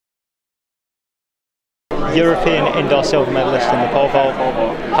European indoor silver medalist in the pole vault.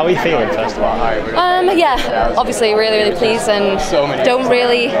 How are you feeling, first of all? Yeah, obviously really pleased, and don't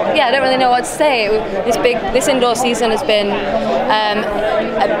really know what to say. This indoor season has been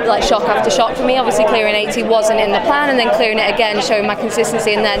like shock after shock for me. Obviously clearing 80 wasn't in the plan, and then clearing it again, showing my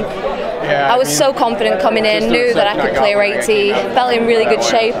consistency, and then I was so confident coming in, knew that I could clear 80, felt in really good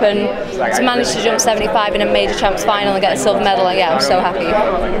shape, and to manage to jump 75 in a major champs final and get a silver medal, and yeah, I'm so happy.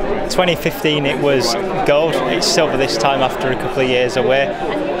 2015 it was gold, it's silver this time after a couple of years away.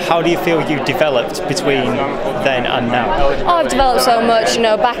 How do you feel you developed between then and now? Oh, I've developed so much. You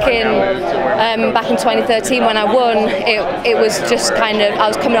know, back in 2013 when I won, it was just kind of, I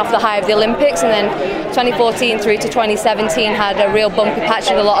was coming off the high of the Olympics, and then 2014 through to 2017 had a real bumpy patch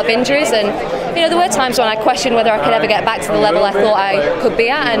with a lot of injuries, and you know, there were times when I questioned whether I could ever get back to the level I thought I could be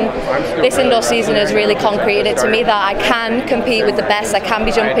at, and this indoor season has really concreted it to me that I can compete with the best. I can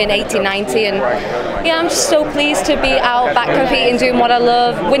be jumping 80, 90, and yeah, I'm just so pleased to be out back competing, doing what I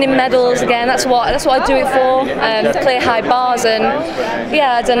love, winning medals again. That's what I do it for, clear high bars, and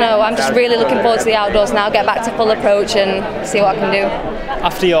yeah, I don't know, I'm just really looking forward to the outdoors now, get back to full approach and see what I can do.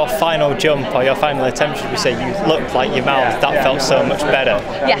 After your final jump, or your final attempt, should we say, you looked like your mouth, that felt so much better.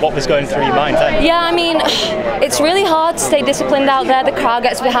 Yeah. What was going through your mind then? Yeah, I mean, it's really hard to stay disciplined out there. The crowd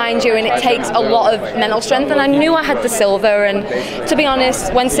gets behind you, and it takes a lot of mental strength, and I knew I had the silver, and to be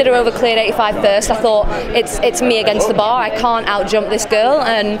honest, when Sidorova cleared 85 first, I thought it's me against the bar. I can't out-jump this girl,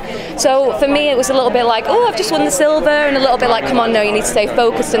 and so for me it was a little bit like, oh, I've just won the silver, and a little bit like, come on, no, you need to stay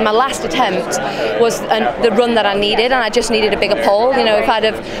focused. And my last attempt was the run that I needed, and I just needed a bigger pole. You know, if I'd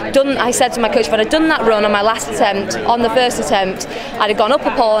have done, I said to my coach, if I'd have done that run on my last attempt, on the first attempt, I'd have gone up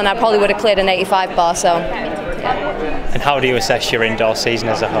a pole and I probably would have cleared an 85 bar, so yeah. And how do you assess your indoor season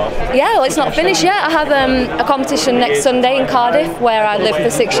as a whole? Yeah, well, it's not finished yet. I have a competition next Sunday in Cardiff where I lived for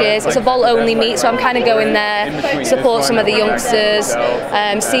 6 years. It's a vault only meet, so I'm kind of going there, support some of the youngsters,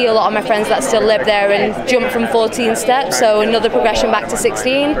 see a lot of my friends that still live there, and jump from 14 steps, so another progression back to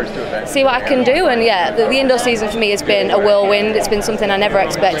 16, see what I can do. And yeah, the indoor season for me has been a whirlwind. It's been something I never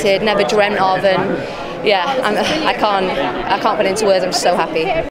expected, never dreamt of, and yeah, I can't put it into words. I'm just so happy.